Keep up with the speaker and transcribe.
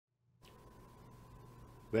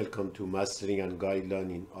Welcome to Mastering and Guideline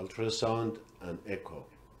in Ultrasound and Echo.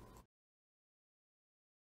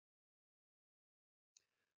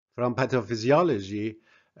 From pathophysiology,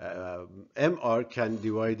 MR can be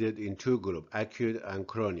divided in two groups, acute and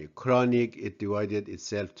chronic. Chronic, it divided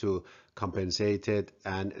itself to compensated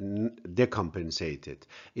and decompensated.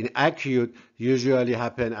 In acute, usually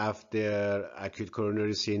happen after acute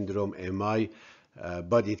coronary syndrome, MI,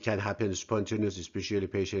 but it can happen spontaneous, especially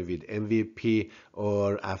patient with MVP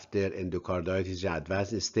or after endocarditis in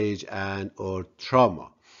advanced stage and or trauma.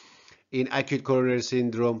 In acute coronary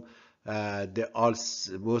syndrome,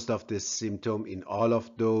 most of the symptom in all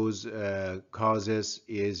of those causes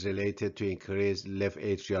is related to increased left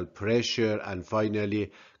atrial pressure and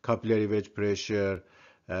finally capillary wedge pressure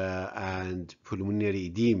and pulmonary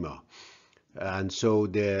edema. And so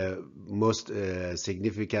the most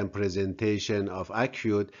significant presentation of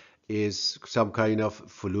acute is some kind of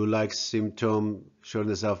flu-like symptom,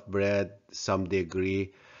 shortness of breath, some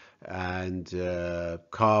degree, and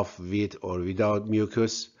cough with or without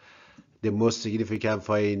mucus. The most significant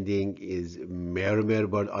finding is murmur,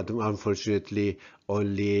 but unfortunately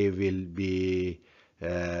only will be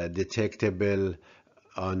detectable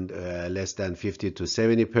on less than 50 to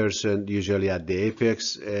 70%. Usually at the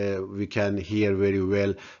apex we can hear very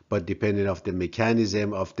well, but depending on the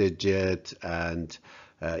mechanism of the jet and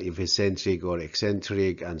if eccentric or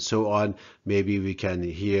eccentric and so on, maybe we can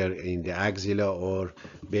hear in the axilla or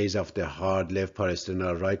base of the heart, left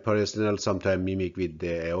parasternal, right parasternal, sometimes mimic with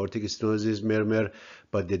the aortic stenosis murmur,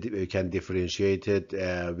 but we can differentiate it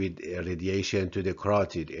with radiation to the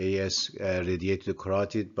carotid. AS radiate to the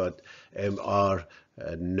carotid, but MR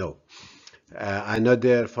no.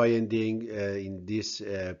 Another finding in this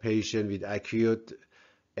patient with acute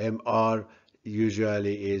MR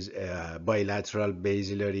usually is bilateral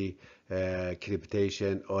basilarity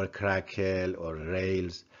crepitation or crackle or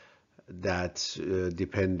rails that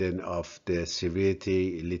dependent of the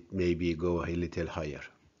severity, it maybe go a little higher.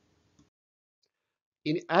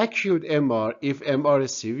 In acute MR, if MR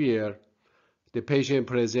is severe, the patient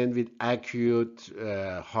present with acute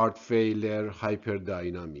heart failure,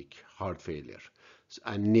 hyperdynamic heart failure,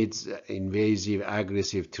 and needs invasive,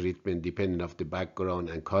 aggressive treatment depending on the background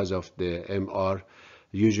and cause of the MR.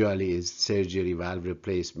 Usually is surgery, valve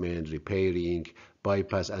replacement, repairing,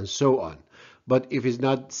 bypass, and so on. But if it's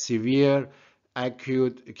not severe,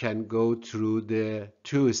 acute can go through the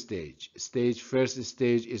two stage. First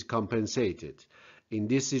stage is compensated. In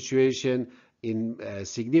this situation, in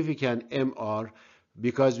significant MR,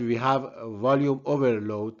 because we have a volume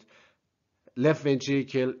overload, left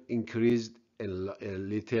ventricle increased a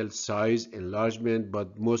little size enlargement,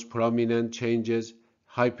 but most prominent changes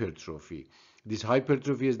hypertrophy. This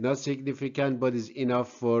hypertrophy is not significant, but is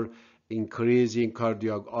enough for increasing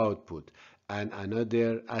cardiac output. And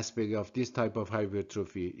another aspect of this type of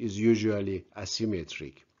hypertrophy is usually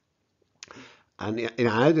asymmetric. And in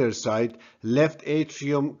another side, left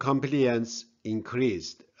atrium compliance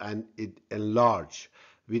increased and it enlarged.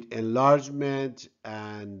 With enlargement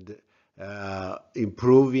and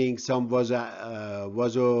improving some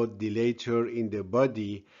vasodilator in the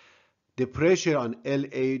body, the pressure on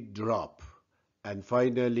LA drop, and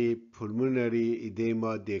finally pulmonary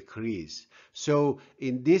edema decrease. So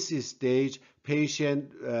in this stage,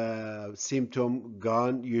 patient symptom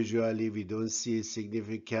gone. Usually we don't see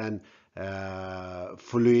significant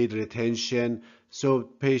fluid retention, so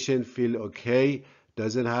patient feel okay,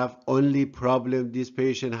 doesn't have only problem. This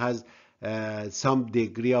patient has some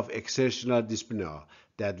degree of exertional dyspnea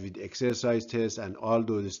that with exercise tests and all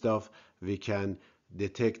those stuff we can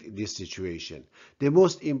detect this situation. The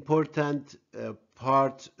most important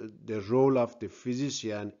part, the role of the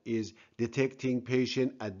physician, is detecting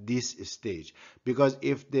patient at this stage, because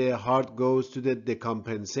if the heart goes to the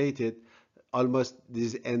decompensated, almost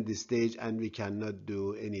this end stage and we cannot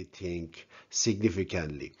do anything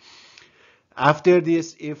significantly. After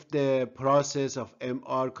this, if the process of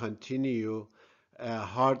MR continue,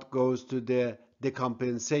 heart goes to the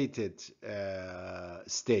decompensated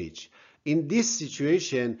stage. In this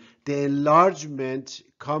situation, the enlargement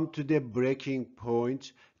come to the breaking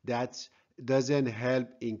point that doesn't help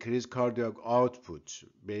increase cardiac output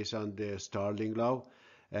based on the Starling law.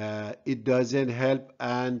 It doesn't help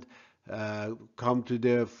and come to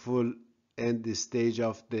the full end stage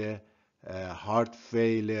of the heart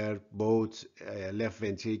failure, both left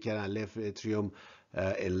ventricle and left atrium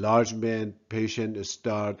enlargement. Patient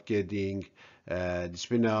start getting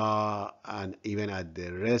dyspnea and even at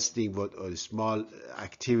the resting, but a small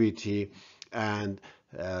activity, and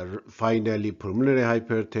finally pulmonary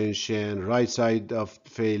hypertension, right side of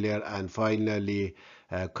failure, and finally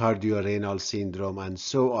cardiorenal syndrome, and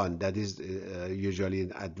so on. That is usually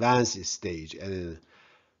an advanced stage.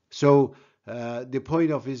 So the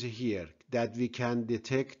point of is here that we can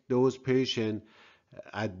detect those patients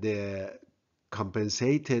at the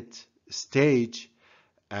compensated stage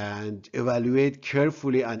and evaluate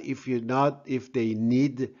carefully, and if they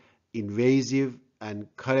need invasive and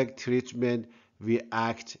correct treatment, we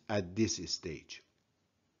act at this stage.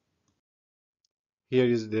 Here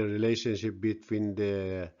is the relationship between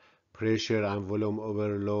the pressure and volume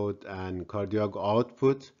overload and cardiac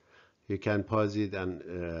output. You can pause it and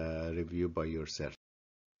review by yourself.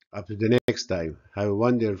 Up to the next time, have a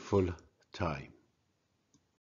wonderful time.